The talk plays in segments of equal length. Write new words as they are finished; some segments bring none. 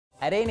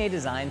At A&A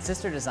Design,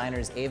 sister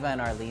designers Ava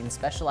and Arlene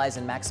specialize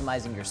in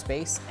maximizing your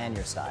space and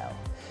your style.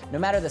 No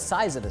matter the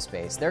size of the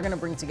space, they're gonna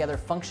bring together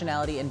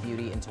functionality and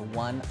beauty into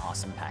one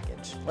awesome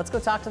package. Let's go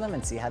talk to them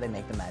and see how they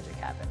make the magic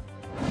happen.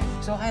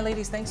 So hi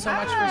ladies, thanks so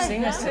much for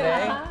seeing us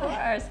today. Of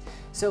course.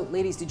 So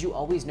ladies, did you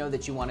always know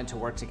that you wanted to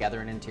work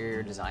together in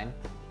interior design?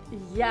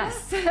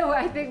 Yes,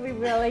 I think we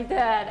really did.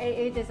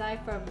 A Design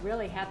Firm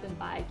really happened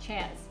by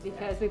chance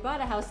because we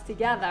bought a house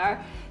together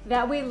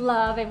that we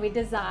love and we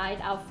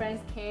designed. Our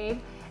friends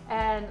came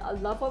and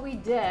loved what we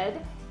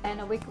did. And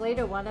a week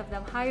later, one of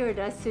them hired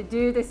us to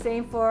do the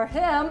same for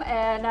him.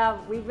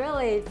 And we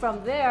really,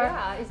 from there,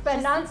 it's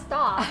been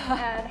nonstop.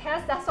 And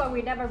hence, that's why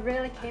we never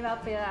really came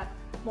up with a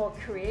more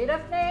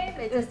creative name.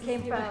 It just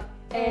came from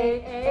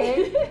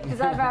AA.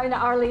 Design Firm,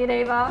 Arlene,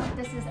 Ava.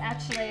 This is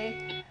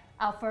actually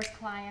our first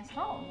client's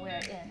home we're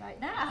in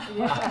right now.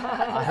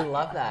 I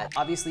love that.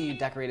 Obviously you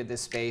decorated this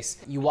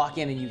space. You walk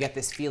in and you get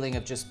this feeling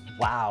of just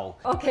wow.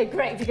 Okay,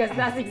 great, because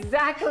that's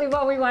exactly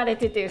what we wanted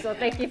to do. So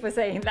thank you for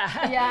saying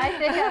that. Yeah, I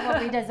think that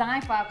when we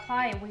design for our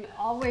client, we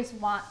always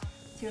want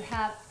to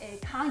have a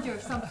conjure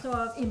some sort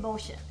of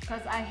emotion,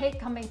 because I hate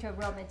coming to a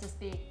room and just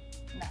be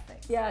nothing.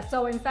 Yeah,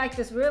 so in fact,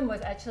 this room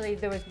was actually,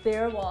 there was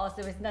bare walls,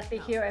 there was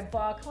nothing here. And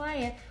for our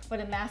client, for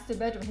the master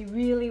bedroom, he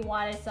really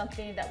wanted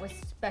something that was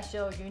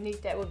special,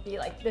 unique, that would be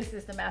like, this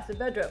is the master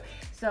bedroom.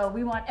 So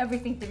we want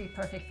everything to be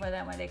perfect for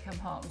them when they come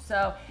home.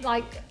 So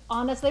like,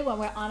 honestly, when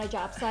we're on a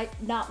job site,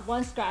 not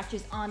one scratch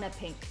is on a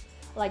paint.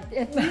 Like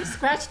if you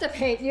scratch the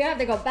paint, you have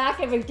to go back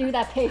and redo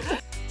that paint.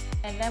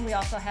 And then we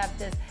also have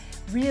this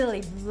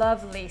really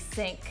lovely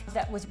sink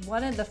that was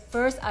one of the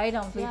first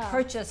items we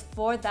purchased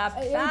for that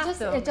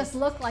bathroom. It just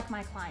looked like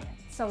my client.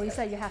 So we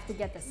said you have to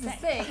get the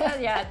sink.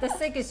 Yeah, the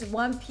sink is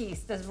one piece.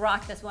 This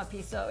rock is one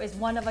piece, so it's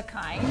one of a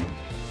kind.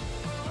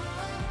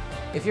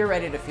 If you're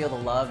ready to feel the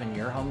love in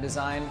your home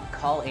design,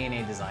 call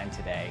A&A Design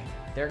today.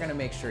 They're gonna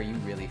make sure you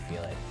really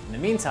feel it. In the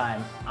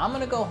meantime, I'm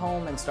gonna go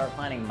home and start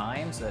planning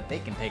mine so that they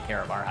can take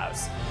care of our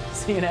house.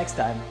 See you next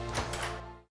time.